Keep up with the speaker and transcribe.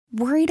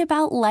Worried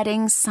about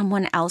letting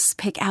someone else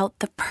pick out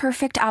the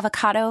perfect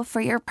avocado for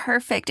your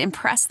perfect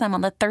impress them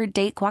on the third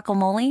date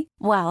guacamole?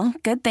 Well,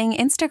 good thing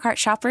Instacart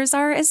shoppers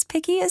are as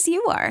picky as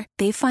you are.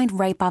 They find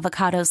ripe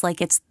avocados like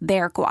it's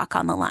their guac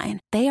on the line.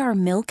 They are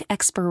milk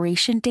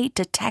expiration date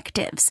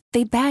detectives.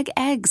 They bag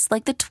eggs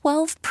like the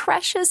 12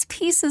 precious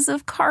pieces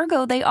of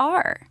cargo they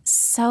are.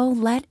 So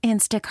let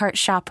Instacart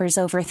shoppers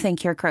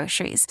overthink your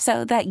groceries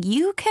so that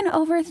you can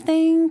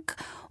overthink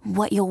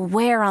what you'll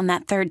wear on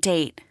that third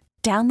date.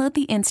 Download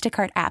the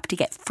Instacart app to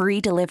get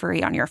free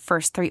delivery on your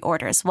first 3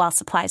 orders while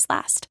supplies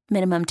last.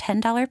 Minimum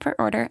 $10 per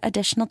order.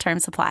 Additional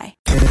terms apply.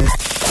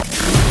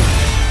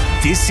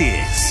 This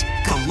is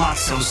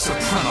Golazo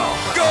Supremo.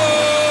 Go!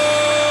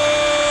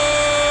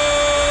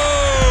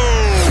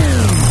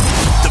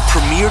 The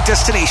premier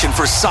destination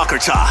for soccer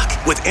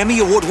talk with Emmy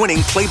Award-winning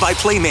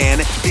play-by-play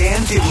man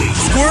Dan Dibley.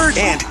 Squirt!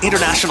 And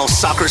international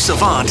soccer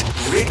savant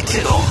Rick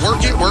Tittle.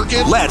 Work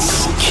it.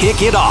 Let's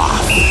kick it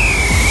off.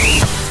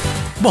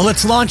 Well,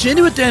 let's launch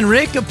into it then,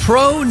 Rick. A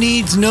pro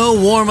needs no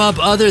warm-up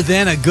other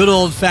than a good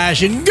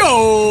old-fashioned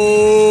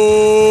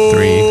go.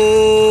 3,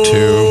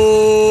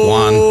 2,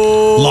 1.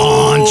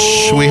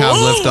 Launch. We have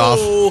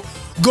liftoff.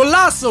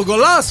 Golazo,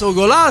 golazo,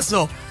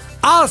 golazo.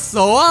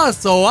 Aso.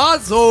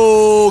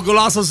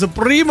 Golazo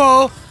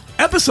Supremo.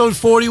 Episode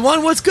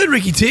 41. What's good,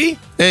 Ricky T?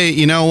 Hey,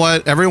 you know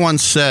what? Everyone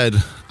said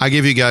I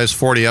give you guys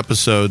 40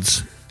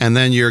 episodes, and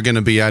then you're going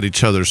to be at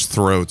each other's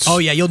throats. Oh,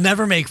 yeah, you'll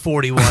never make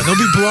 41. There'll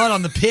be blood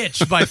on the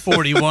pitch by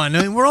 41.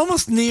 I mean, we're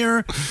almost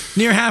near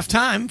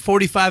halftime,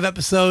 45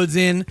 episodes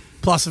in,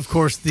 plus, of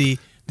course, the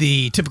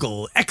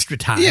typical extra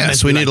time.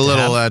 Yes, we need a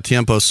little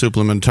tiempo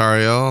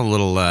suplementario, a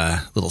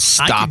little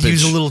stoppage. I could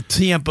use a little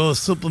tiempo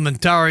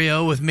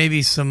suplementario with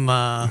maybe some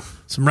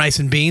rice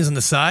and beans on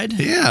the side.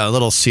 Yeah, a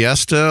little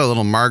siesta, a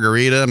little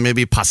margarita,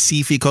 maybe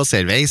Pacifico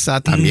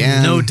Cerveza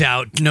también. No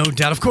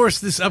doubt. Of course,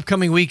 this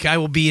upcoming week I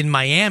will be in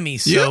Miami,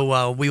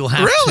 so we will have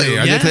to. Really?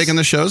 Are they taking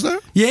the shows there?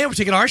 Yeah, we're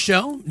taking our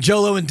show,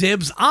 Jolo and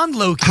Dibs, on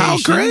location. How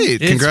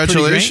great. It's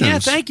Congratulations. great. Yeah,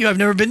 thank you. I've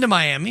never been to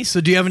Miami,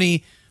 so do you have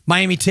any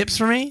Miami tips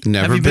for me?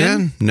 Never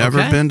been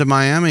to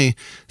Miami.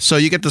 So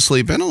you get to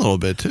sleep in a little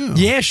bit, too.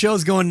 Yeah,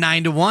 show's going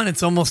 9 to 1.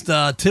 It's almost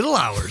tittle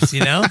hours,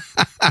 you know?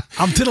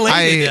 I'm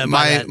titillated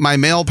by that. My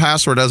mail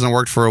password hasn't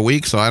worked for a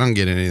week, so I don't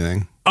get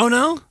anything. Oh,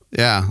 no?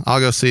 Yeah,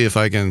 I'll go see if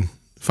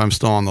I'm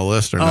still on the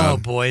list or not. Oh,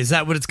 boy. Is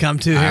that what it's come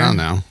to here? I don't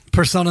know.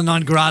 Persona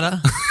non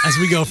grata as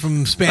we go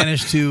from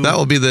Spanish to... That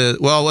will be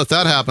if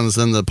that happens,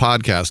 then the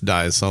podcast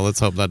dies, so let's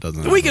hope that doesn't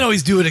happen. We can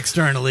always do it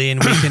externally,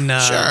 and we can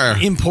sure.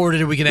 import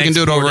it, or we can export it.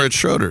 We can do it over at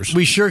Schroeder's.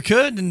 We sure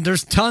could, and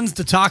there's tons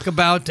to talk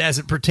about as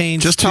it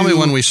pertains Just tell me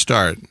when we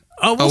start.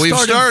 We've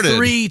started.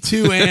 3,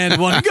 2,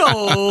 and 1,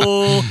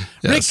 go!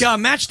 Yes. Rick,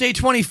 Match Day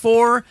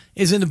 24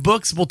 is in the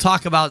books. We'll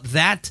talk about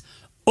that.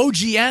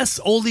 OGS,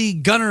 Ole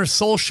Gunnar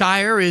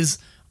Solskjaer, is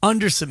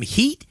under some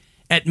heat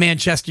at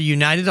Manchester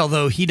United,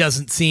 although he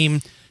doesn't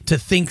seem to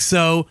think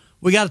so.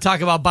 We got to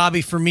talk about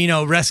Bobby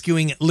Firmino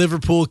rescuing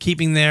Liverpool,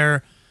 keeping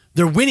their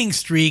winning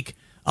streak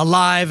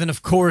alive. And,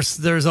 of course,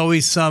 there's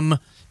always some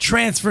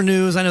transfer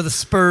news. I know the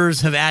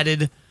Spurs have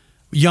added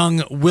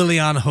young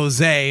Willian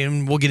Jose,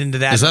 and we'll get into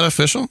that. Is that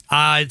official?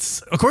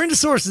 It's according to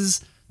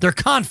sources, they're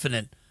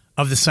confident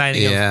of the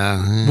signing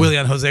of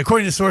Willian Jose.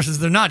 According to sources,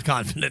 they're not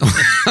confident.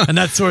 And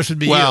that source would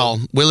be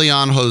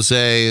Willian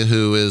Jose,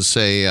 who is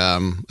a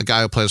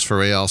guy who plays for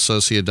Real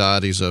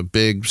Sociedad. He's a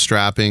big,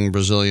 strapping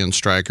Brazilian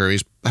striker.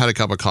 He's had a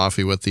cup of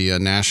coffee with the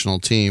national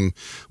team.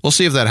 We'll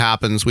see if that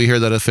happens. We hear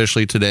that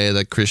officially today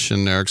that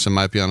Christian Eriksen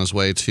might be on his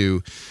way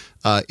to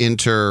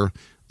Inter.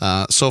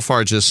 So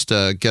far, just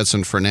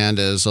Gedson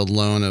Fernandez, a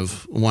loan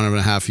of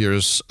 1.5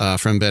 years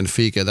from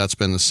Benfica. That's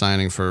been the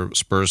signing for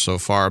Spurs so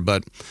far.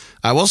 But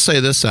I will say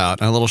this out,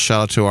 a little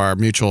shout out to our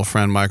mutual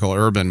friend Michael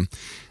Urban.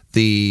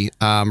 The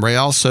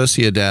Real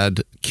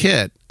Sociedad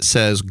kit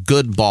says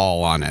good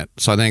ball on it.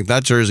 So I think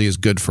that jersey is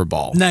good for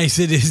ball. Nice,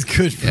 it is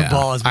good for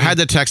ball. I had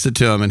to text it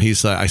to him, and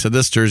I said,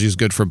 this jersey is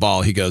good for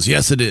ball. He goes,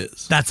 yes, it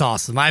is. That's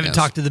awesome. I haven't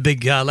talked to the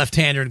big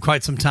left-hander in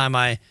quite some time.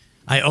 I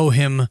owe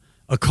him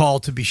a call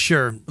to be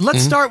sure.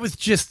 Let's start with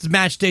just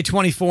Match Day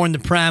 24 in the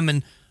Prem,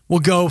 and we'll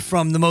go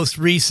from the most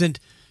recent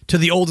to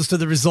the oldest of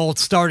the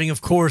results, starting,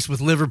 of course,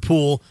 with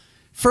Liverpool.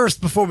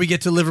 First, before we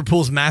get to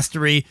Liverpool's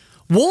mastery,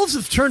 Wolves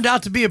have turned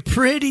out to be a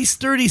pretty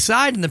sturdy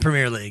side in the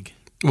Premier League.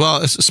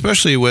 Well,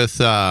 especially with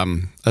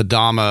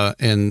Adama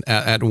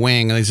at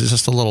wing. He's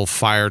just a little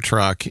fire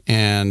truck,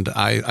 and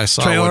I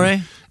saw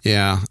Traore?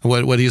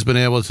 What he's been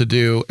able to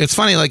do. It's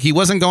funny, like he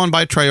wasn't going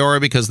by Traore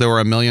because there were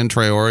a million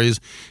Traores.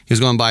 He was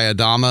going by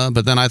Adama,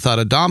 but then I thought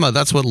Adama,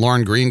 that's what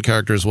Lauren Green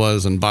characters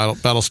was in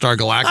Battlestar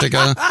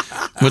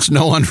Galactica, which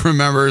no one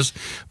remembers.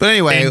 But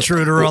anyway.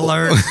 Intruder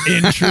alert.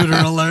 Intruder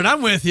alert.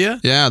 I'm with you.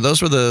 Yeah,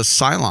 those were the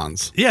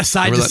Cylons. Yeah,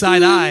 side to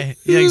side eye.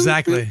 Yeah,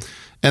 exactly.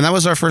 And that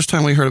was our first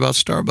time we heard about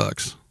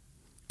Starbucks.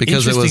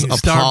 Because it was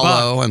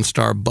Apollo and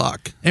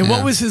Starbuck. And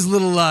what was his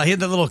little, he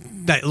had that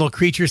little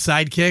creature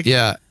sidekick?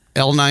 Yeah.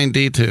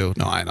 L9D2.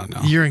 No, I don't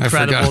know. You're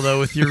incredible, though,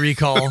 with your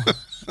recall.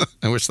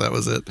 I wish that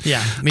was it.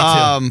 Yeah, me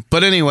too.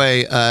 But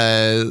anyway,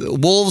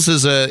 Wolves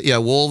is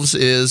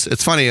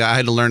it's funny, I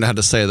had to learn how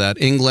to say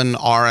that. England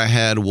are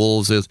ahead,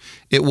 Wolves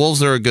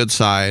are a good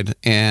side,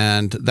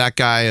 and that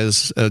guy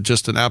is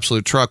just an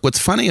absolute truck. What's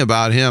funny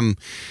about him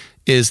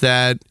is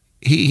that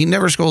he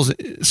never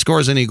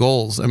scores any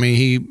goals. I mean,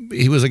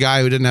 he was a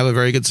guy who didn't have a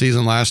very good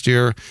season last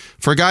year.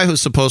 For a guy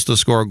who's supposed to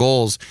score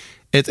goals,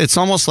 it's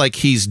almost like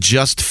he's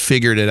just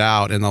figured it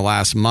out in the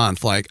last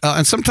month.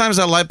 And sometimes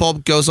that light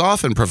bulb goes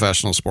off in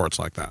professional sports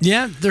like that.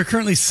 Yeah, they're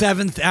currently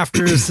 7th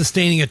after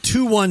sustaining a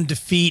 2-1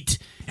 defeat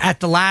at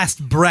the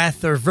last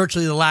breath, or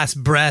virtually the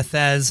last breath,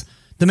 as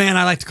the man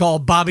I like to call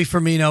Bobby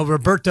Firmino,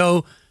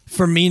 Roberto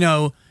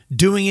Firmino,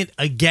 doing it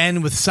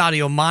again with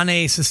Sadio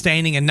Mane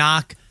sustaining a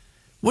knock.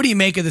 What do you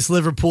make of this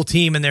Liverpool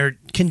team and their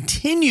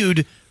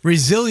continued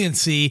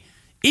resiliency?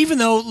 Even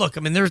though, look, I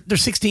mean, they're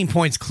 16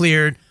 points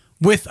cleared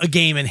with a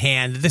game in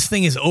hand. This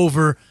thing is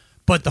over,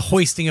 but the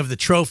hoisting of the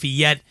trophy,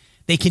 yet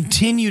they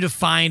continue to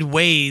find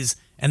ways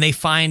and they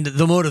find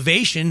the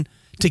motivation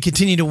to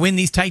continue to win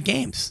these tight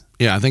games.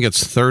 Yeah, I think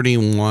it's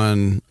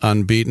 31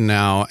 unbeaten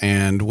now.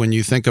 And when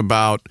you think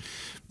about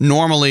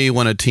normally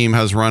when a team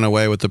has run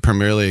away with the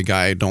Premier League,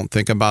 I don't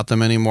think about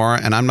them anymore.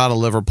 And I'm not a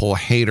Liverpool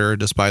hater,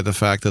 despite the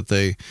fact that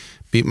they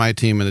beat my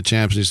team in the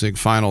Champions League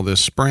final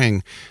this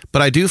spring.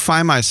 But I do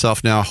find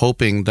myself now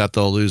hoping that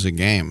they'll lose a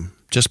game,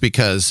 just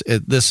because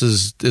this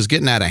is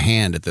getting out of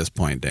hand at this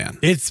point, Dan.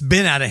 It's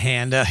been out of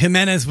hand.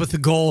 Jimenez with the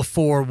goal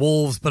for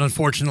Wolves, but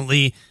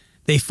unfortunately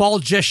they fall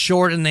just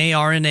short, and they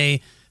are in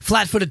a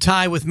flat-footed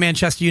tie with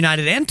Manchester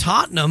United and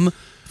Tottenham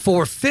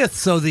for 5th.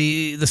 So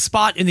the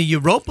spot in the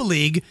Europa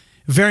League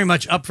very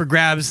much up for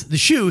grabs. The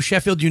shoe,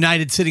 Sheffield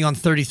United sitting on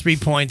 33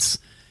 points,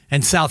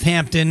 and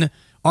Southampton,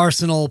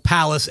 Arsenal,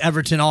 Palace,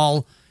 Everton,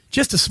 all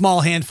just a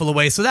small handful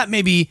away. So that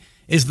maybe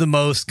is the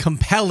most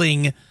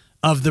compelling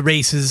of the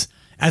races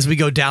as we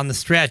go down the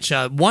stretch.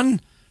 One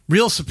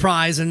real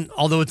surprise, and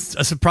although it's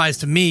a surprise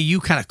to me,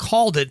 you kind of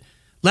called it,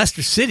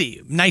 Leicester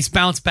City. Nice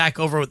bounce back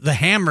over the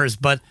Hammers,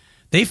 but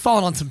they've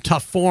fallen on some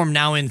tough form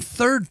now in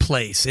 3rd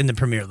place in the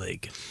Premier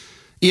League.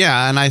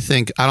 Yeah, and I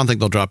don't think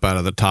they'll drop out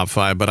of the top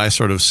 5, but I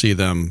sort of see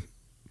them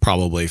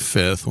probably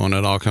 5th when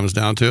it all comes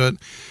down to it.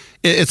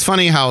 It's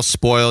funny how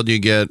spoiled you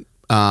get.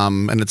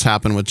 And it's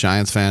happened with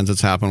Giants fans.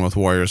 It's happened with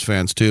Warriors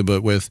fans too.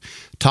 But with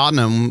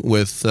Tottenham,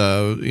 with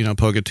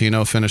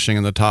Pochettino finishing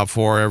in the top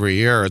 4 every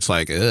year, it's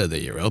like the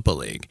Europa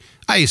League.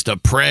 I used to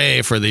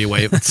pray for the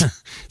UEFA.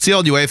 It's the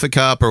old UEFA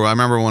Cup, or I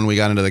remember when we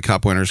got into the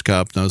Cup Winners'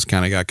 Cup. Those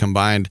kind of got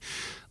combined.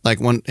 Like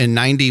in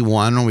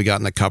 '91 when we got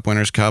in the Cup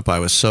Winners' Cup, I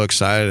was so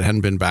excited. It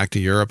hadn't been back to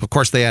Europe. Of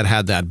course, they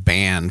had that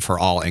ban for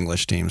all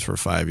English teams for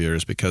 5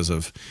 years because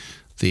of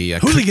the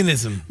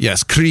hooliganism.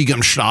 Yes,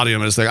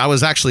 Kriegem is there. I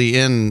was actually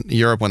in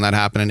Europe when that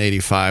happened in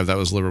 '85. That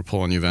was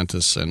Liverpool and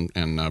Juventus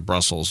and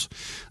Brussels.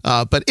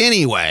 But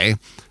anyway,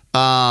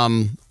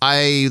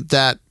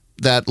 that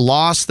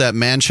loss that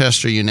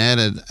Manchester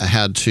United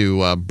had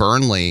to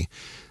Burnley,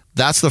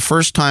 that's the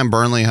first time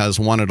Burnley has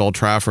won at Old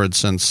Trafford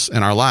since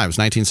in our lives,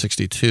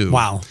 1962.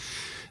 Wow.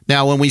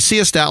 Now, when we see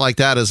a stat like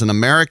that as an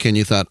American,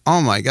 you thought,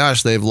 oh my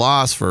gosh, they've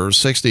lost for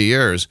 60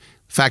 years.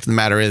 Fact of the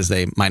matter is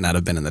they might not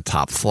have been in the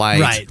top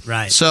flight.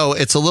 Right. So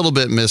it's a little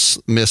bit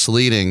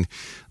misleading.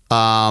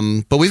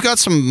 But we've got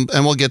some,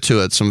 and we'll get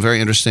to it, some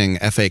very interesting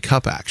FA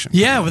Cup action.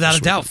 Yeah, without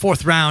a doubt.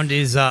 4th round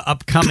is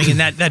upcoming, and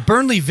that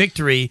Burnley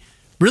victory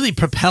really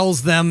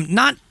propels them,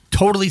 not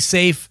totally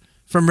safe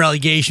from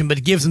relegation, but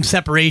it gives them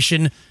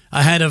separation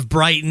ahead of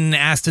Brighton,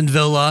 Aston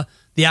Villa,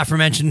 the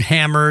aforementioned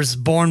Hammers,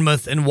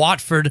 Bournemouth, and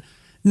Watford.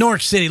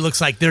 Norwich City looks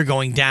like they're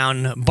going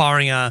down,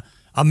 barring a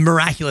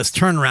miraculous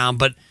turnaround,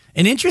 but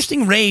an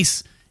interesting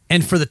race,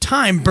 and for the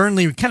time,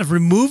 Burnley kind of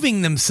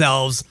removing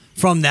themselves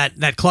from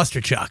that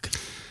cluster chuck.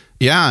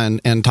 Yeah,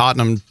 and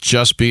Tottenham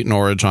just beat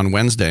Norwich on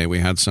Wednesday. We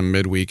had some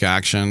midweek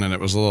action, and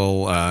it was a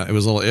little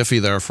iffy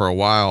there for a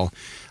while.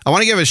 I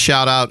want to give a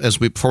shout out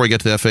before we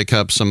get to the FA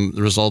Cup, some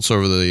results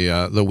over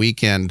the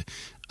weekend.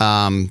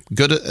 Everton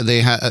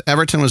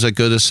was at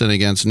Goodison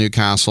against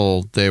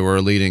Newcastle. They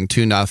were leading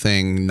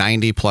 2-0,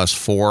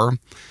 90+4.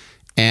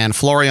 And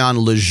Florian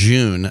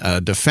Lejeune,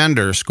 a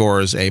defender,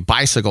 scores a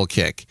bicycle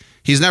kick.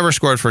 He's never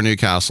scored for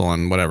Newcastle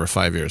in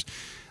 5 years.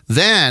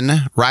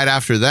 Then, right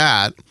after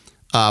that,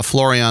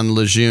 Florian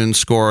Lejeune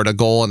scored a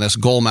goal in this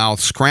goal-mouth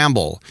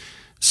scramble.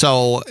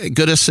 So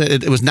Goodison,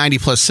 it was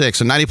 90+6.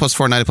 So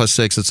 90+4,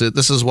 90+6.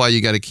 This is why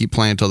you got to keep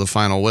playing until the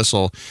final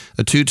whistle.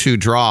 A 2-2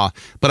 draw.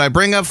 But I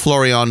bring up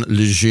Florian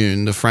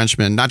Lejeune, the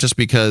Frenchman, not just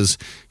because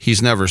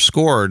he's never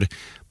scored,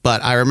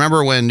 but I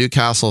remember when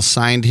Newcastle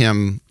signed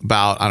him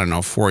about,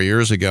 4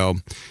 years ago,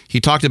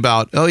 he talked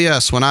about, oh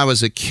yes, when I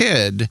was a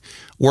kid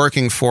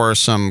working for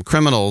some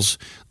criminals,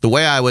 the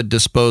way I would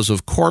dispose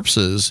of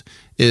corpses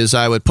is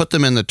I would put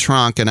them in the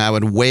trunk and I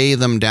would weigh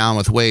them down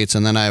with weights,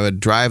 and then I would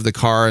drive the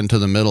car into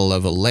the middle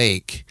of a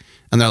lake.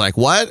 And they're like,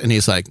 what? And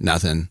he's like,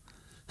 nothing.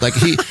 Like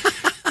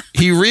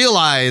he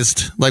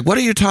realized, like, what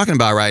are you talking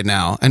about right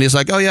now? And he's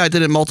like, oh yeah, I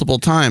did it multiple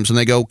times. And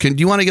they go, do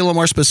you want to get a little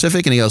more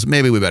specific? And he goes,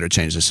 maybe we better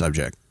change the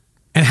subject.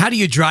 And how do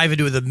you drive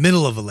into the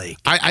middle of a lake?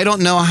 I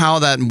don't know how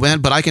that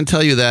went, but I can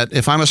tell you that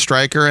if I'm a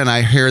striker and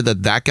I hear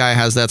that guy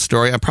has that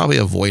story, I'm probably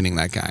avoiding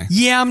that guy.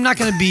 Yeah, I'm not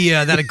going to be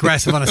that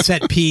aggressive on a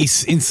set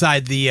piece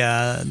inside the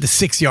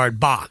 6-yard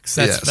box.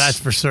 That's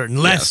for certain.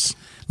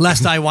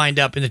 Lest I wind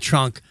up in the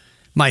trunk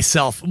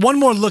myself. One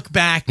more look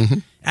back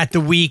at the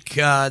week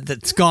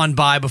that's gone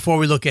by before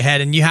we look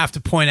ahead, and you have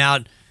to point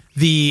out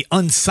the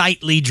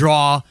unsightly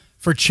draw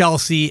for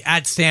Chelsea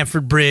at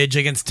Stamford Bridge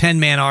against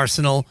 10-man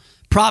Arsenal.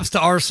 Props to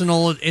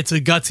Arsenal. It's a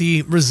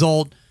gutsy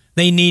result.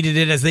 They needed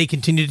it as they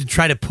continue to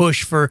try to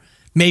push for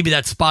maybe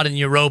that spot in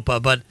Europa.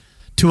 But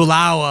to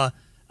allow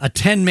a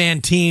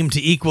 10-man team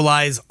to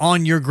equalize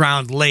on your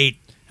ground late,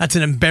 that's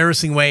an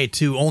embarrassing way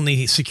to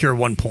only secure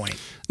 1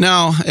 point.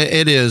 No,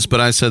 it is. But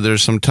I said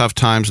there's some tough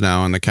times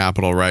now in the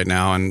capital right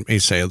now. And you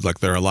say,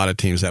 look, there are a lot of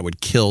teams that would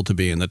kill to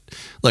be in the...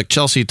 Look,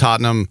 Chelsea,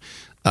 Tottenham...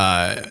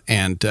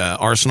 and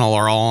Arsenal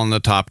are all in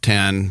the top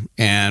 10,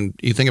 and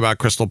you think about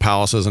Crystal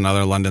Palace as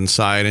another London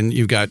side, and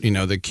you've got the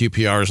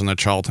QPRs and the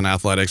Charlton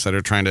Athletics that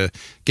are trying to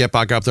get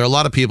back up there. A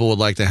lot of people would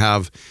like to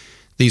have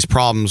these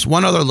problems.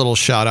 One other little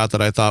shout out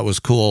that I thought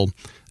was cool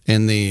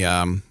in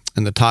the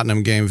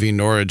Tottenham game v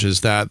Norwich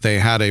is that they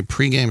had a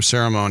pregame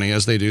ceremony,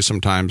 as they do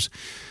sometimes.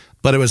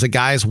 But it was a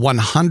guy's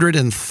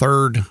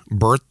 103rd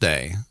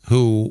birthday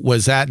who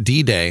was at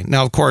D-Day.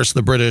 Now, of course,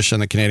 the British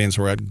and the Canadians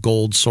were at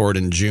Gold Sword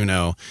in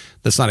Juneau.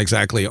 That's not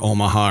exactly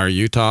Omaha or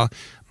Utah.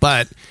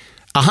 But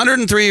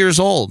 103 years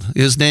old.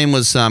 His name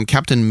was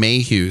Captain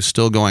Mayhew,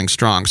 still going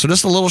strong. So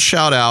just a little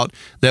shout out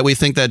that we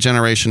think that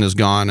generation is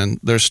gone. And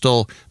there's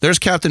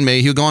Captain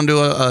Mayhew going to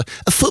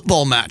a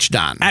football match,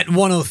 Don. At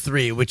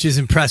 103, which is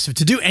impressive.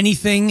 To do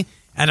anything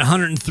at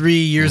 103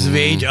 years of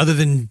age, other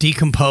than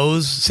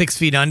decompose 6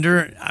 feet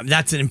under,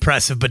 that's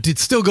impressive. But to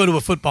still go to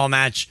a football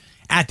match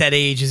at that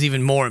age is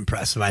even more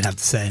impressive, I'd have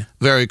to say.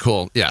 Very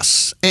cool,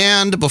 yes.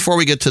 And before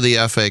we get to the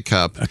FA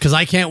Cup... Because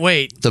I can't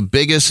wait. The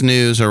biggest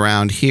news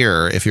around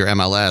here, if you're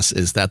MLS,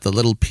 is that the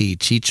little P,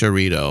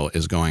 Chicharito,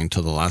 is going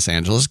to the Los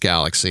Angeles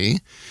Galaxy.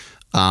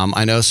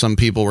 I know some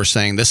people were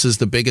saying this is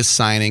the biggest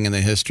signing in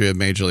the history of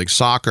Major League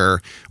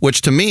Soccer,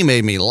 which to me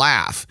made me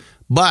laugh.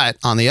 But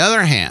on the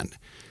other hand...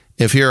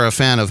 If you're a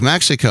fan of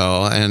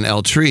Mexico and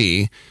El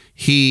Tri,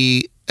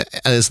 he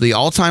is the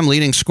all-time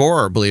leading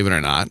scorer, believe it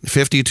or not,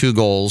 52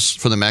 goals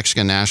for the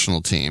Mexican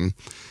national team.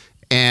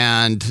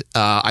 And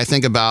I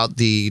think about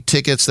the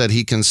tickets that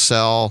he can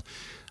sell.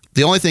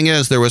 The only thing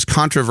is there was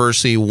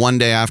controversy one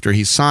day after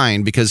he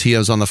signed because he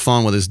was on the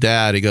phone with his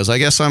dad. He goes, I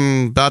guess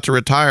I'm about to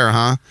retire,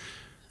 huh?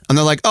 And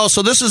they're like, oh,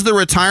 so this is the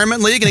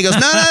retirement league? And he goes,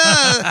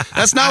 no,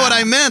 that's not what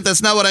I meant.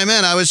 That's not what I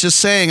meant. I was just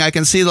saying I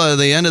can see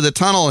the end of the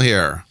tunnel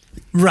here.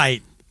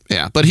 Right.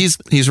 Yeah, but he's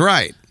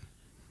right.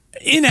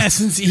 In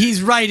essence,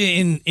 he's right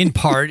in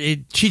part.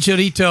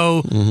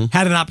 Chicharito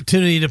had an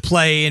opportunity to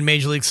play in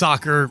Major League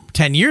Soccer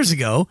 10 years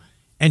ago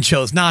and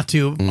chose not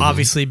to,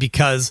 obviously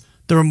because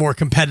there were more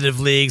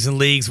competitive leagues and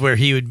leagues where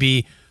he would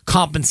be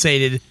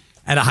compensated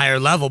at a higher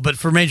level. But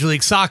for Major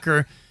League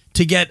Soccer,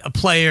 to get a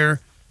player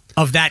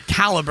of that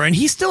caliber, and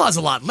he still has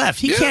a lot left.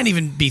 He can't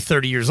even be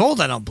 30 years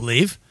old, I don't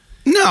believe.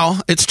 No,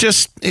 it's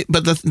just,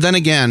 then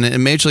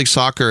again, Major League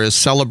Soccer is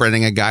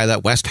celebrating a guy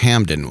that West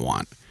Ham didn't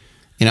want.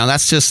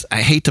 That's just,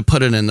 I hate to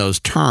put it in those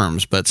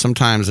terms, but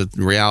sometimes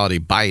reality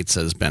bites,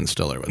 as Ben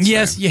Stiller would say.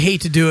 Yes, you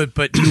hate to do it,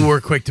 but you were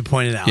quick to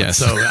point it out. Yes.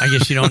 So I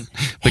guess you don't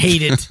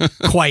hate it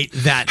quite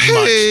that much.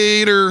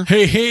 Hater.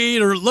 Hey,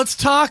 hater. Let's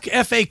talk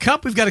FA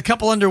Cup. We've got a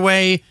couple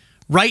underway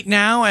right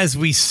now as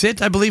we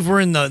sit. I believe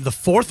we're in the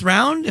fourth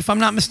round, if I'm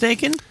not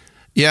mistaken.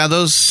 Yeah,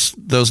 those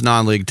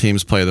non-league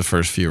teams play the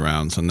first few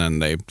rounds, and then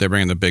they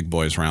bring in the big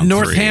boys round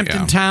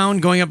Northampton 3. Town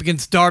going up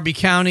against Derby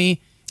County.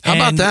 How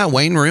about that?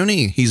 Wayne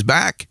Rooney, he's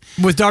back.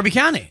 With Derby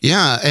County.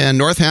 Yeah, and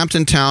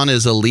Northampton Town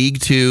is a League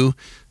 2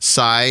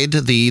 side,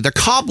 the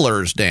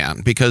Cobblers,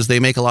 Dan, because they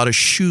make a lot of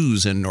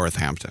shoes in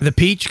Northampton. The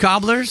Peach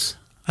Cobblers?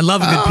 I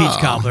love a good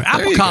peach cobbler.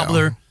 Apple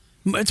cobbler,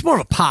 it's more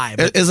of a pie.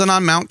 But is it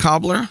on Mount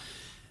Cobbler?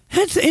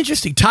 It's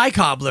interesting. Thai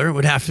cobbler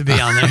would have to be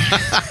on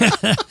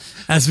there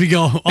as we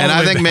go all and the I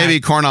way think back.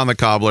 Maybe corn on the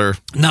cobbler.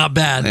 Not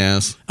bad.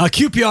 Yes.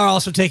 QPR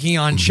also taking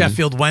on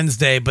Sheffield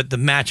Wednesday, but the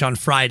match on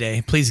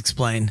Friday. Please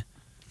explain.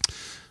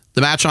 The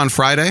match on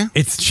Friday?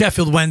 It's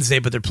Sheffield Wednesday,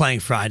 but they're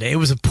playing Friday. It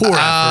was a poor effort.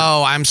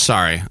 Oh, I'm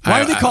sorry.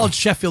 Why are they called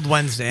Sheffield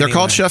Wednesday? They're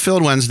called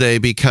Sheffield Wednesday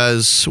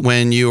because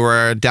when you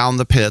were down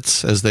the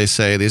pits, as they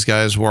say, these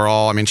guys were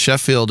all,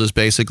 Sheffield is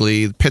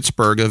basically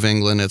Pittsburgh of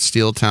England. It's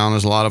steel town.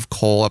 There's a lot of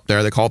coal up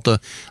there. They call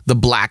it the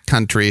Black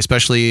Country,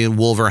 especially in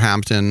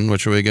Wolverhampton,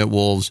 which we get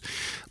Wolves.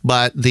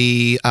 But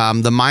the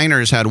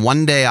miners had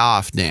one day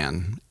off,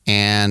 Dan.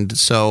 And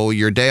so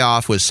your day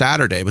off was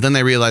Saturday, but then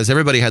they realized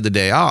everybody had the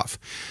day off.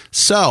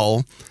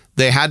 So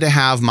they had to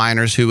have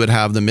miners who would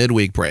have the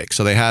midweek break.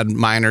 So they had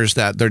miners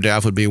that their day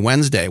off would be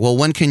Wednesday. Well,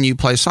 when can you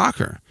play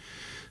soccer?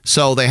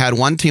 So they had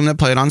one team that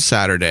played on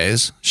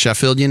Saturdays,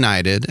 Sheffield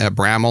United at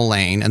Bramall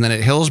Lane, and then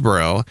at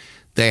Hillsborough,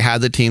 they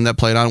had the team that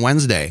played on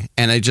Wednesday,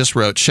 and they just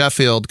wrote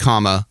Sheffield,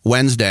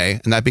 Wednesday,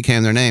 and that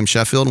became their name,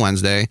 Sheffield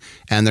Wednesday,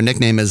 and their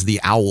nickname is the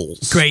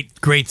Owls.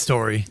 Great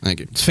story. Thank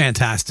you. It's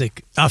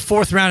fantastic.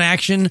 Fourth round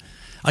action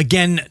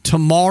again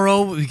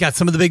tomorrow. We've got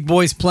some of the big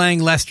boys playing.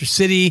 Leicester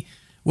City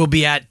will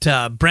be at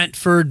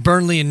Brentford,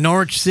 Burnley, and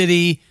Norwich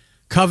City,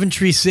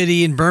 Coventry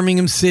City, and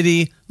Birmingham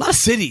City. A lot of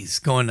cities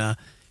going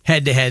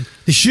head to head.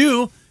 The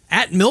Shoe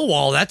at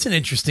Millwall. That's an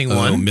interesting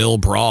one. Oh, Mill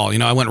Brawl.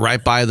 I went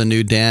right by the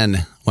New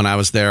Den when I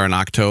was there in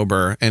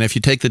October. And if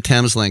you take the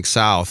Thames Link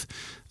south,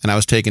 and I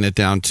was taking it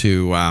down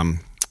to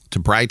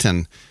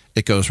Brighton,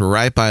 it goes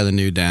right by the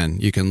New Den.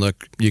 You can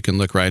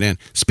look right in.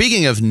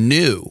 Speaking of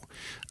new,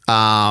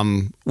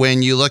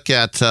 when you look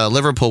at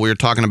Liverpool, we were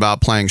talking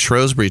about playing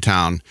Shrewsbury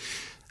Town.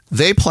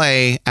 They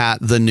play at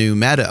the New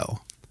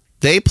Meadow.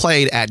 They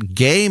played at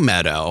Gay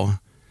Meadow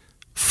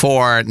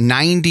for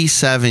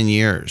 97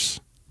 years.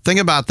 Think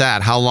about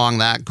that, how long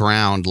that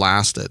ground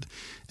lasted.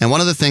 And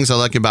one of the things I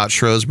like about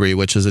Shrewsbury,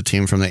 which is a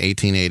team from the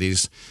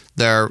 1880s,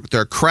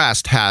 their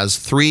crest has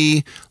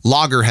 3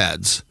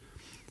 loggerheads,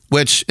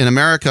 which in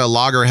America,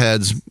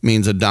 loggerheads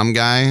means a dumb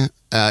guy.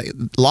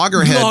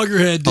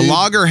 Loggerhead, dude. A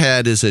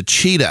loggerhead is a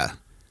cheetah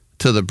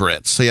to the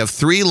Brits. So you have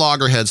 3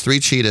 loggerheads, 3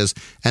 cheetahs,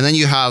 and then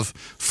you have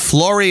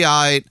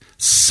Floreat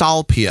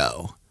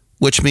Salpio,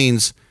 which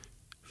means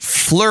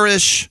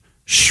flourish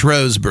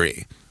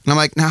Shrewsbury. And I'm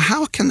like, now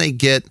how can they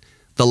get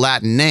the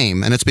Latin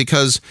name? And it's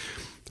because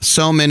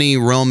so many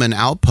Roman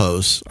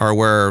outposts are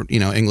where,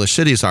 English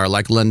cities are,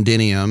 like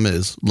Londinium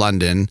is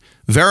London,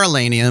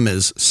 Verulamium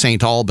is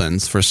St.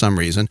 Albans for some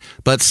reason,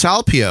 but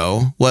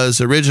Salpio was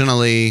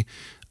originally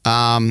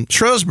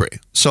Shrewsbury.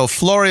 So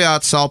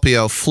Floreat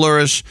Salpio,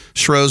 flourish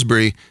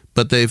Shrewsbury,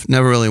 but they've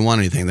never really won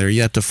anything. They're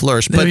yet to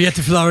flourish. They're yet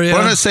to flourish. What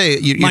I'm going to say,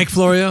 Mike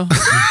Florio.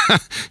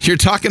 You're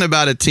talking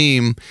about a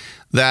team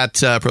that,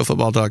 Pro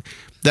Football Talk,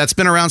 that's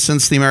been around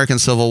since the American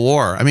Civil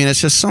War. I mean,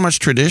 it's just so much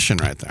tradition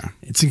right there.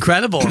 It's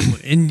incredible.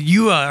 And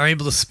you are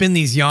able to spin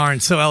these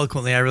yarns so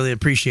eloquently. I really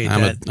appreciate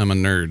that. I'm a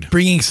nerd.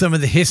 Bringing some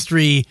of the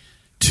history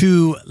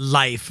to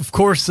life. Of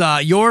course,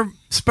 your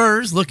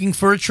Spurs looking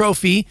for a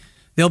trophy.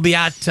 They'll be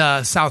at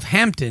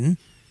Southampton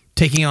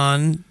taking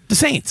on the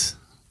Saints.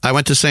 I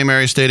went to St.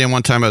 Mary's Stadium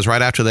one time. It was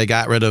right after they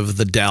got rid of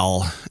the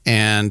Dell,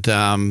 and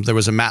there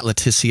was a Matt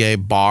Letitia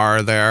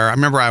bar there. I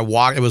remember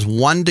it was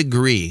 1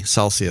 degree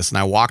Celsius, and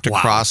I walked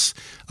across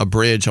a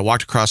bridge. I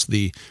walked across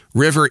the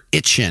River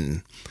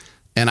Itchen,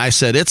 and I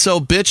said, "It's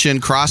so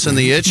bitchin', crossing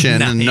the Itchen,"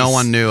 Nice. and no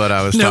one knew what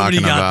I was Nobody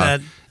talking got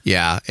about. that.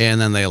 Yeah,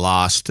 and then they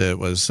lost. It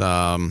was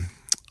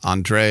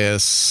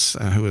Andreas,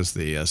 who was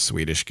the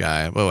Swedish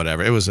guy? Well,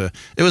 whatever. It was a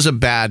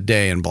bad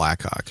day in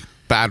Blackhawk.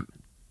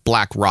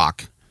 Black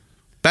Rock.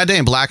 Bad day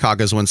in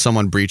Blackhawk is when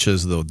someone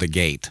breaches the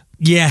gate.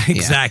 Yeah,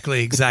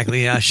 exactly.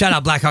 Shout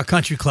out Blackhawk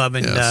Country Club,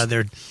 and Yes.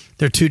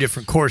 they're 2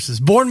 different courses.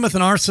 Bournemouth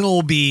and Arsenal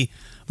will be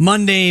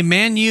Monday.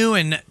 Man U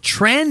and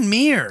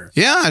Tranmere.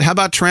 Yeah, and how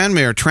about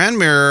Tranmere?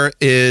 Tranmere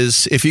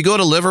is, if you go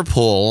to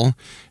Liverpool,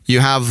 you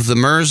have the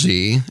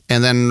Mersey,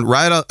 and then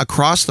right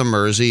across the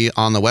Mersey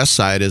on the west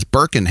side is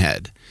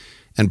Birkenhead.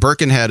 And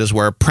Birkenhead is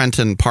where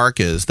Prenton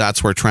Park is.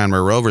 That's where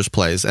Tranmere Rovers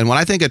plays. And when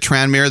I think of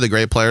Tranmere, the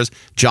great players,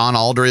 John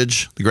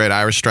Aldridge, the great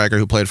Irish striker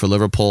who played for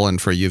Liverpool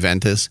and for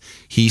Juventus,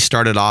 he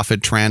started off at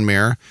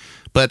Tranmere.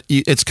 But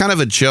it's kind of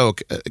a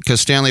joke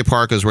because Stanley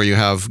Park is where you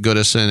have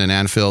Goodison and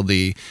Anfield,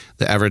 the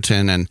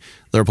Everton and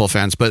Liverpool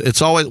fans. But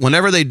it's always,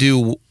 whenever they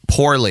do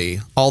poorly,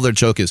 all their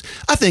joke is,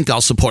 I think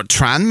I'll support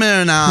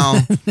Tranmere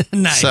now.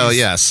 Nice. So,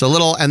 yes,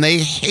 and they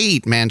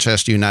hate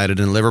Manchester United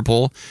and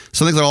Liverpool.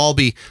 So I think they'll all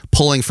be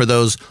pulling for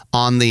those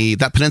on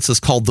that peninsula is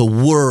called the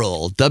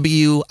Wirral,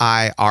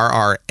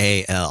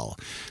 Wirral.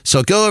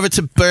 So go over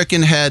to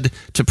Birkenhead,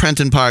 to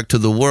Prenton Park, to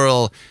the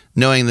Wirral,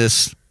 knowing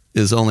this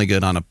is only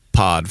good on a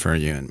pod for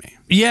you and me.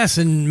 Yes,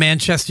 and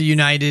Manchester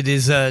United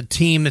is a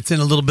team that's in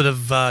a little bit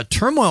of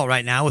turmoil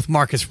right now with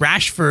Marcus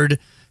Rashford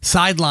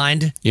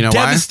sidelined. You know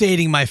why?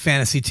 Devastating my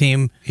fantasy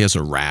team. He has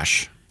a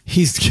rash.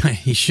 He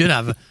should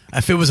have.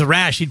 If it was a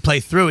rash, he'd play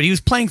through it. He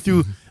was playing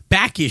through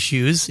back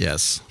issues.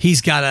 Yes.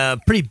 He's got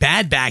a pretty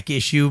bad back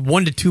issue.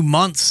 1 to 2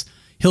 months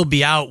he'll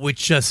be out,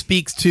 which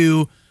speaks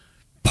to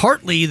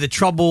partly the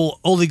trouble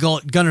Ole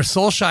Gunnar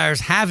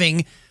Solskjaer's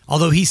having,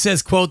 although he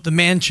says, quote, the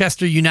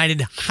Manchester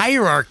United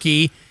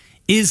hierarchy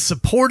is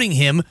supporting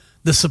him.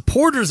 The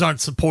supporters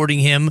aren't supporting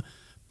him,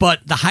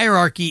 but the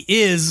hierarchy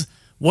is.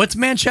 What's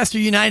Manchester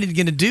United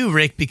going to do,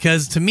 Rick?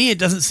 Because to me, it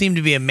doesn't seem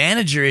to be a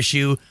manager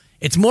issue.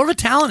 It's more of a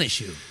talent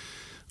issue.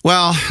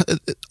 Well,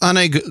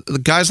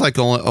 guys like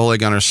Ole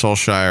Gunnar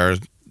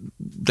Solskjaer,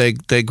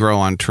 they grow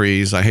on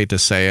trees. I hate to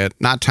say it.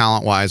 Not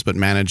talent-wise, but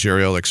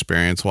managerial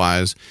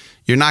experience-wise.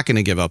 You're not going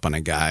to give up on a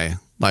guy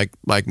like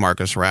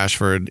Marcus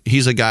Rashford.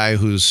 He's a guy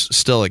who's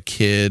still a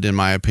kid, in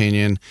my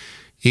opinion.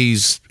 He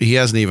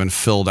hasn't even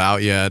filled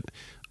out yet.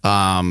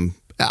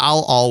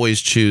 I'll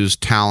always choose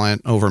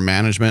talent over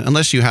management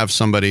unless you have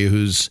somebody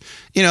who's,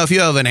 if you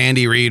have an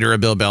Andy Reid or a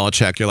Bill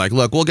Belichick, you're like,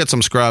 look, we'll get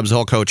some scrubs,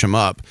 he'll coach him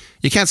up.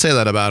 You can't say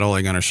that about Ole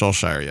Gunnar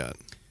Solskjaer yet.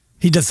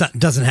 He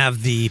doesn't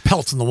have the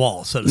pelts on the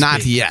wall, so to speak.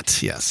 Not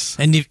yet, yes.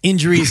 And the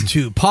injuries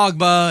to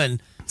Pogba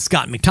and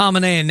Scott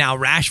McTominay and now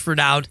Rashford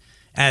out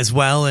as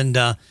well. And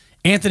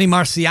Anthony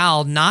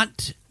Martial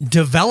not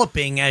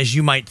developing as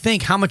you might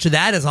think. How much of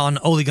that is on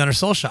Ole Gunnar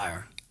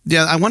Solskjaer?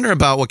 Yeah, I wonder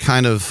about what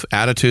kind of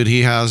attitude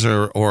he has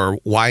or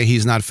why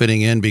he's not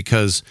fitting in,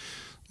 because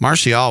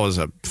Martial was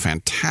a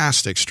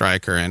fantastic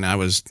striker, and I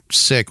was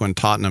sick when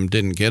Tottenham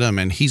didn't get him,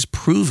 and he's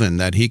proven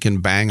that he can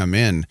bang them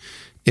in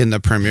the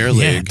Premier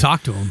League. Yeah,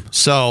 talk to him.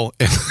 So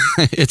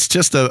it's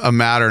just a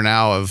matter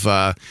now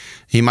of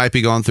he might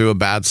be going through a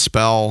bad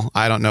spell.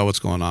 I don't know what's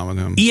going on with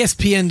him.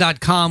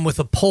 ESPN.com with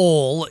a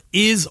poll.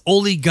 Is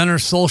Ole Gunnar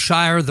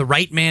Solskjaer the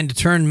right man to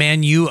turn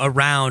Man U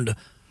around?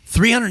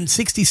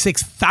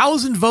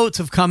 366,000 votes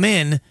have come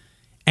in,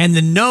 and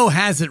the no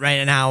has it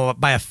right now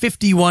by a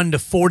 51 to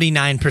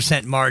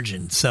 49%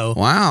 margin. So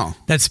wow,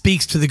 that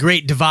speaks to the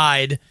great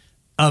divide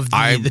of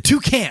the two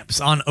camps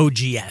on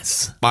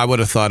OGS. I would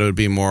have thought it would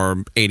be more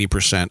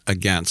 80%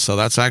 against. So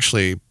that's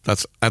actually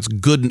that's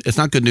good. It's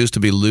not good news to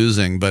be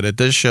losing, but it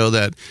does show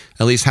that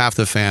at least half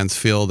the fans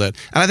feel that,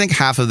 and I think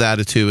half of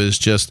that too is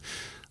just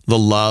the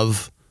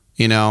love,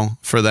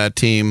 for that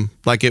team.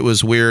 Like, it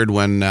was weird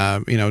when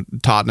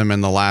Tottenham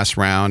in the last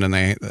round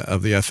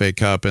of the FA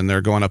Cup, and they're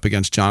going up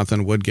against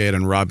Jonathan Woodgate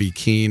and Robbie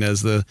Keane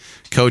as the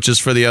coaches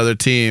for the other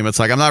team. It's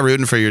like, I'm not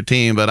rooting for your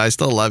team, but I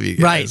still love you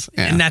guys.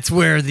 Right, yeah. And that's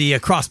where the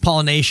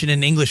cross-pollination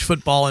in English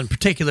football in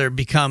particular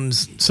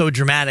becomes so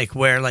dramatic,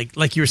 where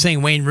like you were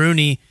saying, Wayne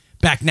Rooney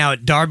back now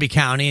at Derby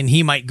County, and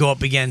he might go up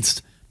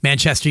agast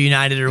Manchester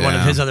United or one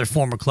of his other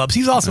former clubs.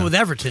 He's also with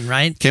Everton,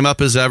 right? Came up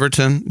as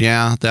Everton,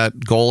 yeah.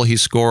 That goal he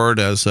scored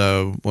as,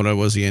 an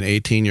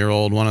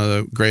 18-year-old, one of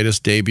the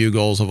greatest debut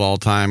goals of all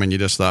time. And you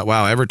just thought,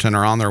 wow, Everton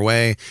are on their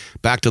way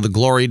back to the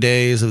glory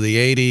days of the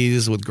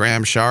 80s with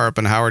Graham Sharp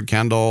and Howard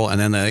Kendall.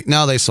 And then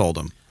they sold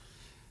him.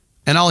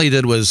 And all he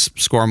did was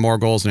score more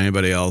goals than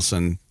anybody else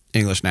in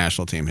English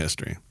national team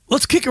history.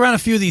 Let's kick around a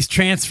few of these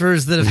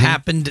transfers that have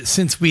happened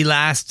since we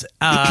last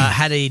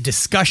had a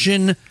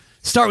discussion.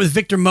 Start with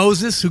Victor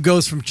Moses, who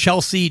goes from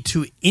Chelsea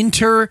to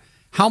Inter.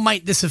 How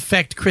might this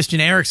affect Christian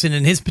Eriksen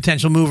and his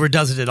potential move, or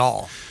does it at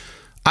all?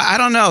 I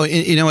don't know.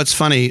 It's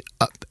funny.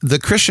 The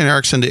Christian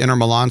Eriksen to Inter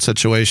Milan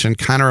situation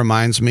kind of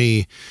reminds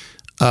me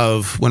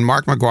of when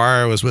Mark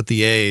Maguire was with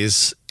the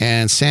A's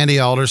and Sandy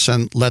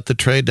Alderson let the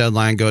trade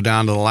deadline go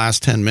down to the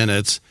last 10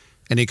 minutes,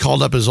 and he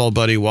called up his old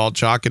buddy Walt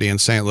Jocketty in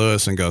St.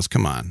 Louis and goes,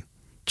 come on,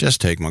 just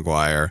take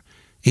Maguire.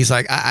 He's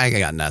like, I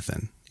got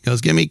nothing. He goes,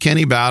 give me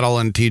Kenny Battle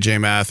and TJ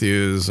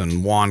Matthews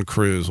and Juan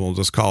Cruz. We'll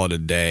just call it a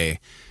day.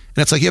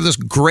 And it's like you have this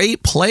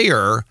great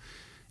player,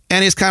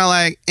 and he's kind of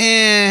like,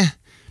 eh.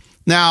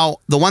 Now,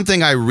 the one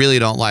thing I really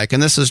don't like,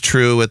 and this is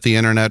true with the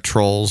internet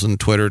trolls and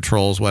Twitter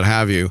trolls, what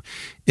have you,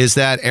 is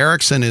that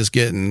Eriksen is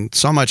getting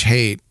so much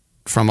hate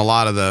from a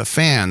lot of the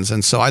fans.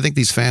 And so I think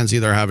these fans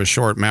either have a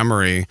short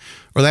memory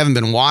or they haven't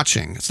been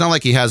watching. It's not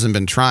like he hasn't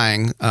been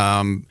trying.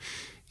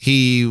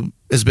 He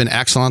has been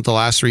excellent the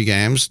last 3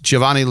 games.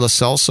 Giovanni Lo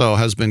Celso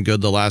has been good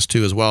the last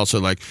 2 as well.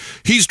 So,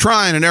 he's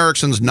trying and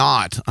Eriksen's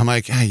not. I'm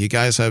like, hey, you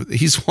guys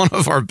he's one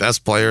of our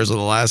best players of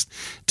the last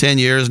 10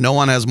 years. No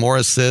one has more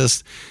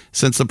assists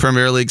since the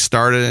Premier League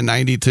started in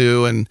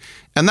 92. And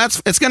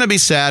it's going to be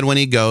sad when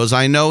he goes.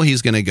 I know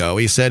he's going to go.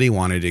 He said he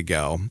wanted to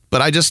go.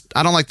 But I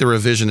don't like the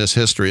revisionist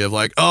history of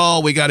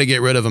we got to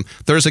get rid of him.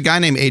 There's a guy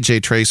named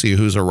AJ Tracy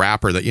who's a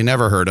rapper that you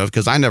never heard of,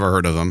 because I never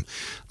heard of him.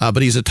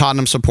 But he's a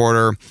Tottenham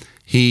supporter.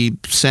 He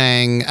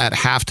sang at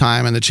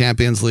halftime in the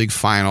Champions League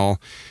final,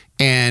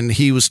 and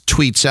he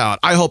tweets out,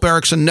 I hope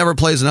Eriksen never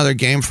plays another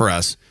game for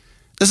us.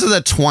 This is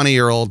a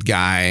 20-year-old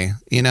guy.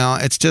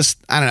 It's just,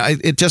 I don't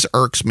know, it just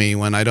irks me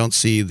when I don't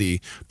see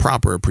the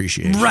proper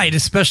appreciation. Right,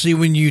 especially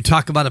when you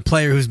talk about a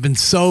player who's been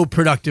so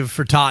productive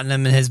for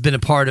Tottenham and has been a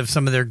part of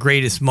some of their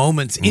greatest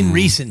moments in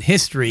recent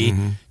history.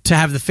 To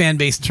have the fan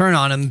base turn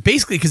on him,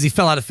 basically because he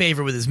fell out of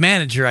favor with his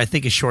manager, I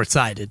think is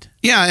short-sighted.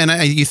 Yeah,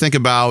 and you think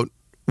about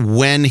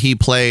when he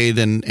played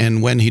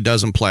and when he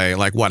doesn't play,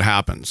 what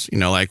happens?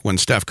 Like when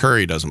Steph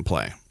Curry doesn't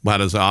play, how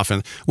does the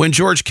offense? When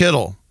George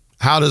Kittle,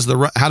 how does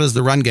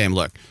the run game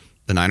look?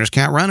 The Niners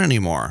can't run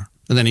anymore.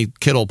 And then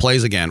Kittle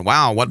plays again.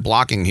 Wow, what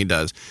blocking he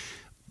does.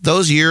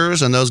 Those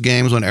years and those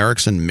games when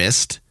Eriksen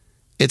missed,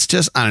 it's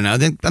just, I don't know.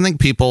 I think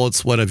people,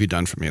 it's what have you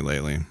done for me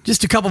lately?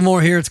 Just a couple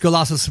more here. It's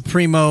Golasso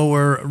Supremo.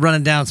 We're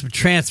running down some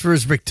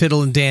transfers. Rick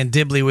Tittle and Dan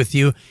Dibley with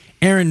you.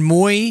 Aaron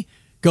Moy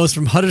goes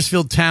from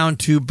Huddersfield Town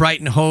to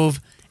Brighton Hove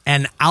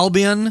and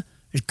Albion.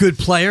 A good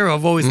player.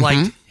 I've always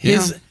liked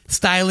his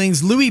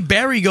stylings. Louis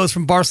Barry goes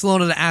from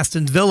Barcelona to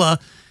Aston Villa.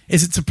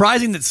 Is it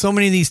surprising that so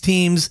many of these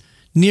teams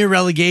near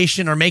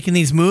relegation are making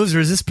these moves, or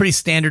is this pretty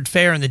standard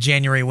fare in the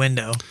January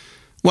window?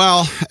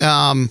 Well,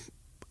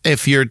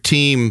 if your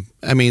team,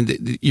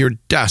 you're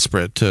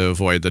desperate to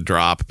avoid the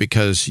drop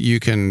because you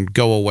can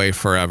go away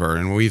forever.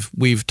 And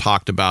we've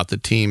talked about the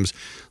teams.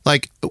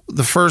 Like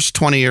the first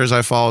 20 years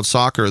I followed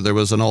soccer, there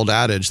was an old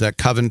adage that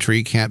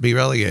Coventry can't be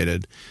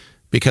relegated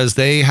because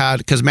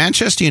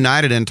Manchester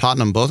United and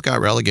Tottenham both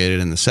got relegated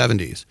in the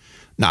 70s.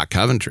 Not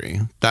Coventry.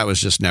 That was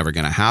just never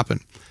going to happen.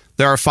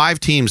 There are 5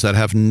 teams that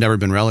have never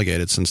been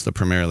relegated since the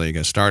Premier League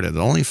has started.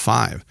 Only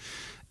 5.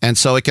 And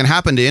so it can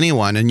happen to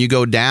anyone, and you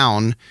go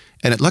down,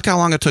 and look how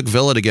long it took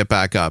Villa to get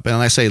back up. And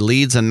I say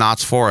Leeds and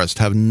Notts Forest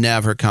have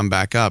never come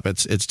back up.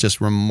 It's just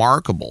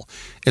remarkable.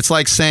 It's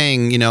like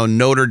saying,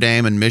 Notre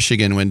Dame and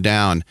Michigan went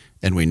down,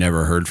 and we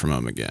never heard from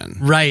them again.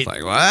 Right. It's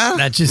like, what?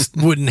 That just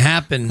wouldn't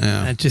happen.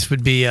 Yeah. That just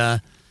would be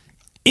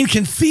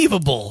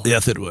inconceivable.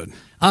 Yes, it would.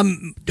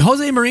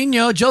 Jose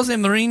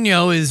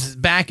Mourinho is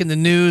back in the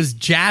news,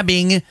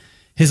 jabbing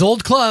his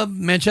old club,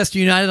 Manchester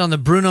United, on the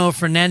Bruno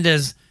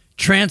Fernandes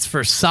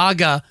transfer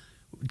saga.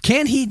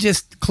 Can't he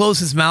just close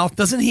his mouth?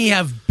 Doesn't he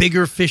have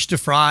bigger fish to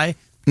fry?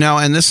 No,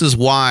 and this is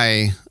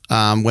why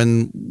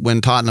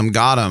when Tottenham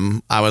got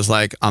him, I was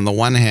like, on the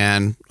one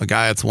hand, a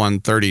guy that's won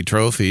 30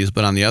 trophies,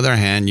 but on the other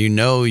hand,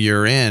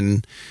 you're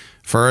in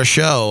for a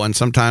show, and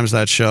sometimes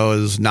that show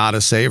is not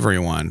a savory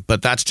one,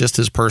 but that's just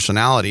his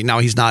personality. Now,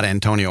 he's not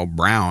Antonio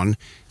Brown.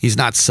 He's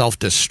not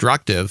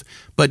self-destructive,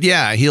 but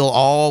yeah, he'll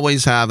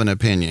always have an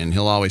opinion.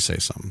 He'll always say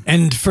something.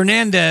 And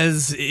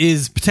Fernandes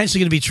is potentially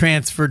going to be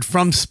transferred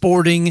from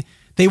Sporting.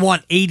 They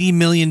want £80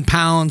 million,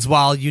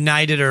 while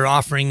United are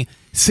offering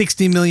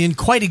 $60 million.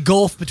 Quite a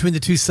gulf between the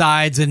two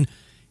sides, and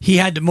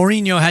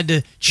Mourinho had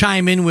to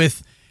chime in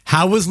with,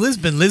 how was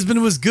Lisbon?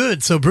 Lisbon was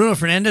good. So Bruno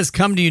Fernandes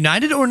come to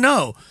United or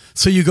no?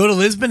 So you go to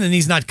Lisbon and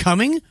he's not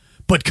coming,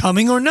 but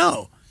coming or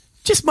no?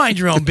 Just mind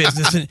your own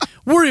business and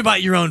worry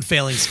about your own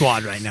failing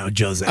squad right now,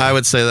 Jose. I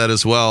would say that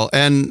as well.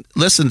 And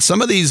listen,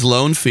 some of these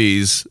loan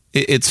fees,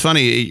 it's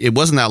funny, it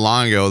wasn't that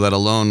long ago that a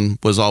loan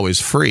was always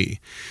free.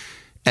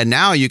 And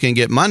now you can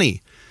get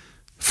money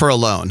for a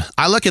loan.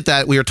 I look at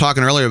that, we were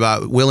talking earlier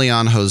about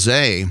Willian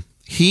Jose.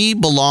 He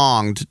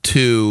belonged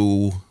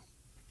to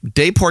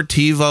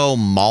Deportivo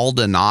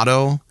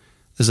Maldonado.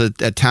 Is a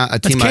team.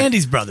 That's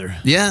Candy's brother.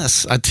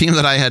 Yes, a team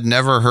that I had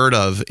never heard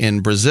of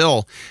in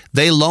Brazil.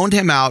 They loaned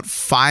him out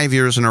 5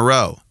 years in a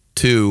row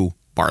to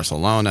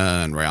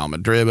Barcelona and Real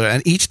Madrid,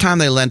 and each time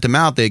they lent him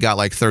out, they got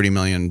like $30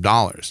 million.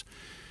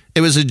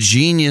 It was a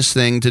genius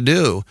thing to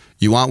do.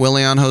 You want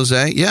Willian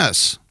Jose?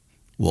 Yes.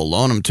 We'll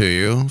loan him to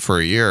you for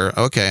a year.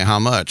 Okay, how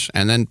much?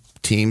 And then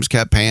teams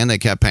kept paying. They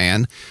kept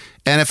paying.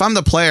 And if I'm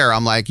the player,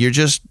 I'm like, you're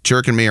just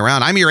jerking me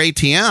around. I'm your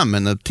ATM.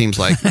 And the team's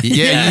like,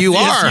 yeah, you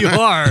are. Yes, you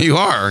are. You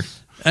are.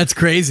 That's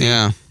crazy.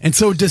 Yeah. And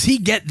so does he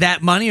get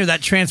that money, or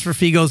that transfer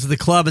fee goes to the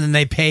club and then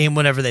they pay him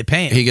whatever they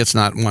pay him? He gets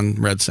not 1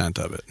 red cent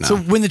of it. No. So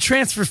when the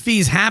transfer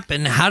fees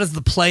happen, how does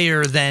the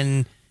player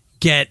then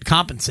get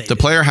compensated? The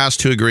player has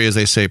to agree, as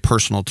they say,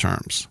 personal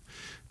terms.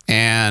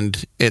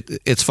 And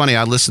it's funny,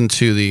 I listened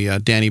to the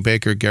Danny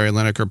Baker, Gary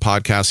Lineker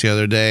podcast the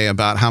other day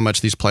about how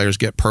much these players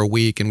get per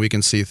week, and we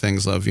can see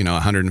things of,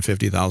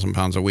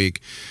 £150,000 a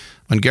week.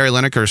 When Gary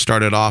Lineker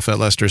started off at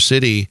Leicester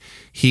City,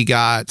 he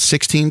got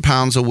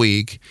 £16 a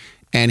week,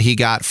 and he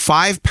got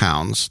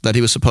 £5 that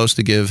he was supposed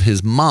to give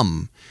his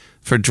mom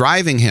for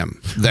driving him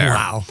there.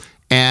 Wow.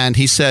 And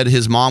he said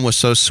his mom was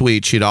so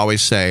sweet, she'd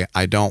always say,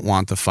 I don't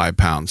want the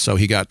 £5. So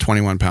he got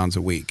 £21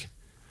 a week.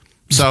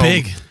 It's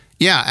big.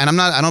 Yeah, and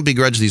I don't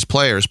begrudge these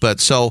players, but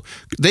so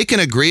they can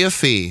agree a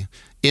fee,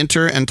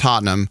 Inter and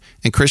Tottenham,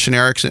 and Christian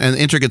Eriksen, and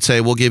Inter could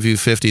say, we'll give you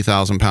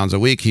 £50,000 a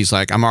week. He's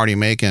like, I'm already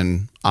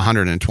making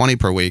 $120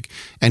 per week.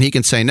 And he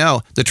can say,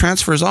 no, the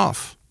transfer's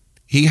off.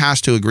 He has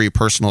to agree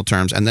personal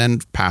terms and then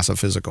pass a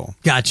physical.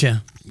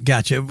 Gotcha.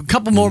 A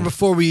couple more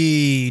before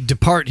we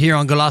depart here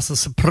on Golazo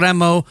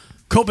Supremo.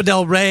 Copa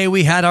del Rey,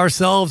 we had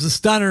ourselves a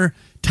stunner.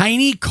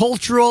 Tiny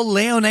Cultural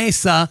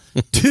Leonesa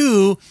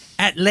 2,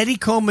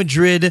 Atletico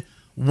Madrid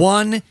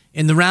 1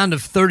 in the round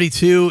of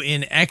 32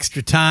 in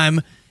extra time.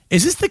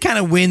 Is this the kind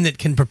of win that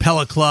can propel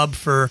a club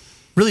for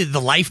really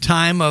the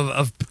lifetime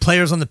of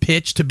players on the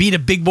pitch to beat a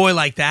big boy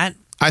like that?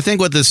 I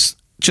think with this,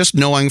 just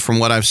knowing from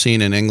what I've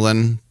seen in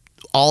England,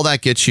 all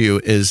that gets you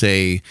is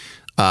a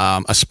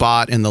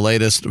spot in the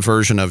latest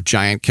version of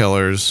Giant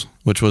Killers,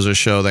 which was a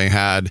show they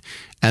had.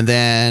 And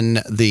then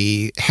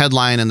the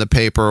headline in the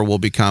paper will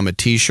become a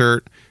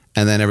T-shirt,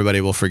 and then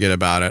everybody will forget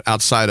about it.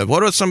 Outside of,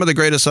 what are some of the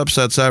greatest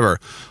upsets ever?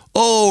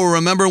 Oh,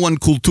 remember when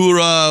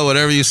Cultura,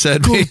 whatever you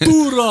said.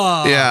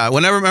 Cultura! Yeah,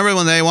 remember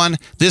when they won?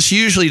 This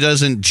usually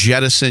doesn't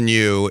jettison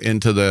you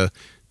into the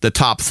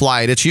top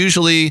flight. It's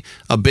usually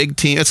a big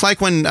team. It's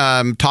like when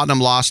Tottenham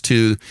lost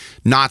to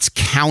Notts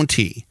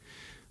County,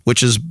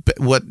 which is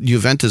what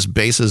Juventus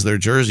bases their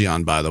jersey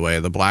on, by the way,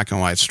 the black and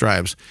white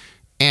stripes.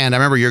 And I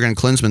remember Jurgen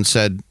Klinsmann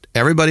said,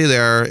 everybody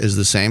there is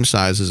the same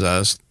size as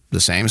us, the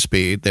same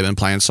speed. They've been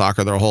playing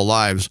soccer their whole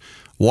lives.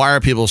 Why are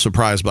people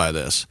surprised by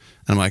this?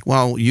 And I'm like,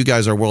 well, you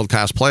guys are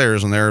world-class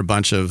players, and they're a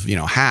bunch of,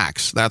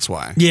 hacks. That's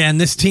why. Yeah, and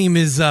this team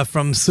is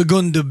from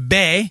Segunda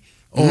B,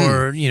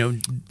 or,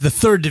 the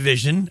third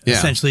division,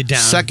 essentially down.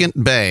 Second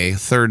Bay,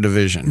 third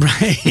division.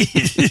 Right.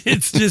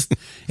 It's just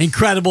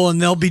incredible,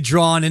 and they'll be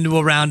drawn into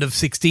a round of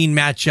 16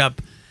 matchup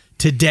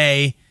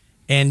today.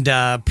 And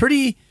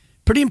pretty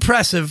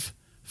impressive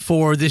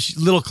for this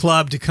little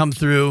club to come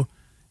through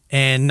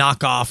and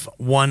knock off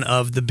one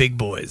of the big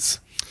boys.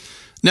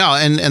 No,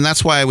 and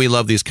that's why we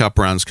love these cup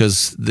runs,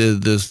 because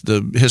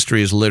the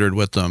history is littered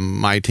with them.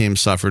 My team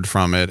suffered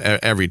from it.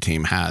 Every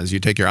team has. You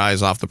take your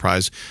eyes off the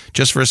prize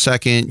just for a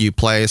second. You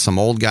play some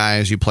old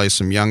guys. You play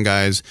some young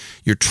guys.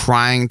 You're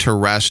trying to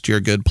rest your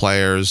good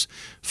players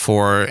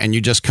and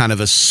you just kind of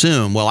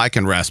assume, well, I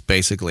can rest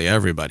basically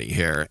everybody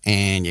here,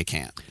 and you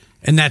can't.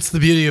 And that's the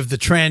beauty of the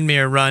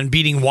Tranmere run,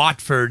 beating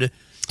Watford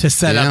to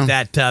set up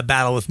that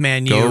battle with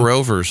Man U. Go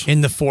Rovers.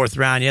 In the fourth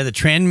round. Yeah, the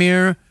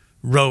Tranmere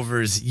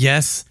Rovers.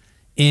 Yes,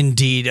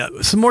 indeed.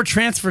 Some more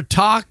transfer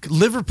talk.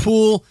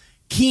 Liverpool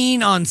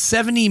keen on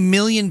 £70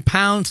 million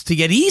to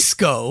get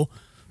Isco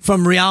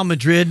from Real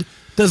Madrid.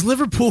 Does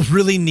Liverpool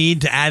really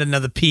need to add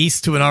another piece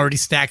to an already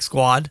stacked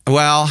squad?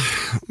 Well,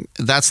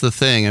 that's the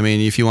thing. I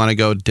mean, if you want to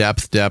go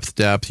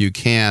depth, you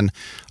can.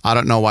 I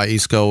don't know why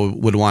Isco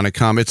would want to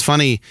come. It's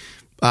funny.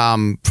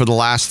 For the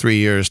last 3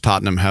 years,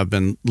 Tottenham have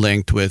been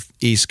linked with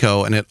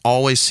Isco, and it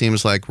always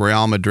seems like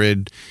Real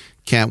Madrid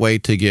can't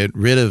wait to get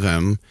rid of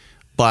him.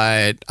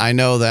 But I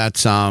know that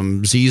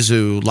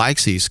Zizou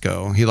likes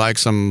Isco. He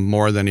likes him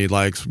more than he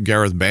likes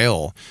Gareth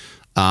Bale.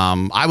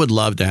 I would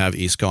love to have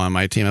Isco on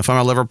my team. If I'm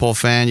a Liverpool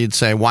fan, you'd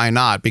say, why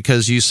not?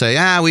 Because you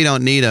say, we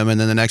don't need him. And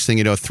then the next thing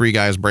you know, 3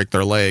 guys break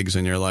their legs,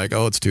 and you're like,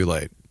 oh, it's too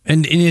late.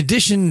 And in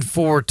addition,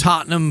 for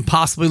Tottenham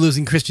possibly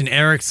losing Christian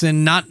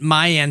Eriksen, not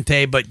my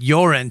Ente, but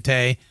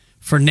Llorente,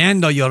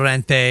 Fernando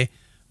Llorente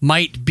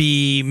might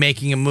be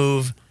making a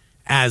move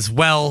as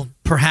well.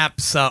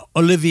 Perhaps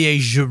Olivier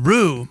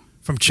Giroud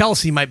from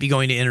Chelsea might be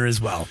going to Inter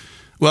as well.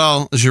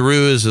 Well,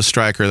 Giroud is a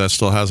striker that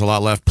still has a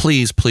lot left.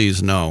 Please,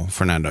 no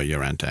Fernando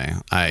Llorente.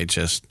 I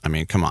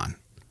mean, come on.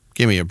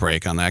 Give me a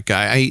break on that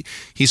guy.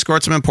 He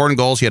scored some important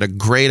goals. He had a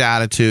great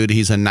attitude.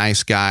 He's a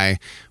nice guy.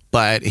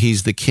 But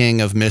he's the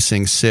king of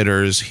missing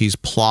sitters. He's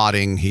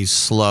plodding. He's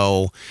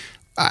slow.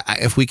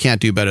 If we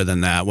can't do better than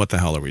that, what the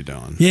hell are we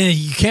doing? Yeah,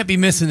 you can't be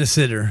missing a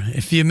sitter.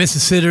 If you miss a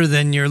sitter,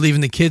 then you're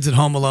leaving the kids at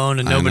home alone,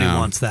 and nobody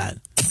wants that.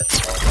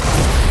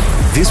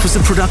 This was a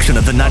production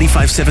of the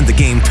 95.7 The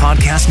Game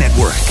Podcast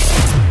Network.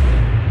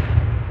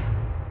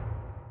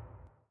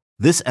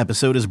 This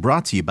episode is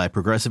brought to you by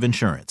Progressive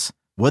Insurance.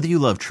 Whether you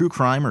love true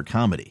crime or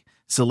comedy,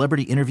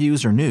 celebrity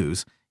interviews or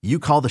news, you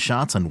call the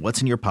shots on what's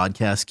in your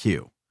podcast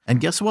queue. And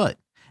guess what?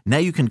 Now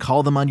you can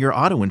call them on your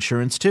auto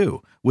insurance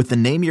too with the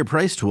Name Your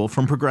Price tool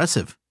from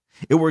Progressive.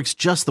 It works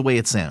just the way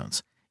it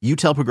sounds. You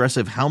tell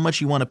Progressive how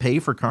much you want to pay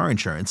for car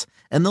insurance,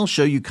 and they'll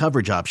show you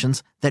coverage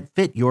options that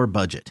fit your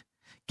budget.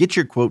 Get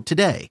your quote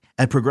today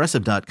at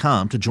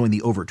Progressive.com to join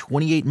the over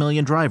 28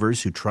 million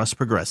drivers who trust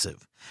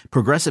Progressive.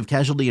 Progressive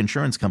Casualty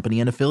Insurance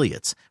Company and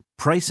Affiliates.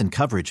 Price and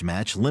coverage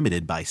match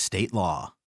limited by state law.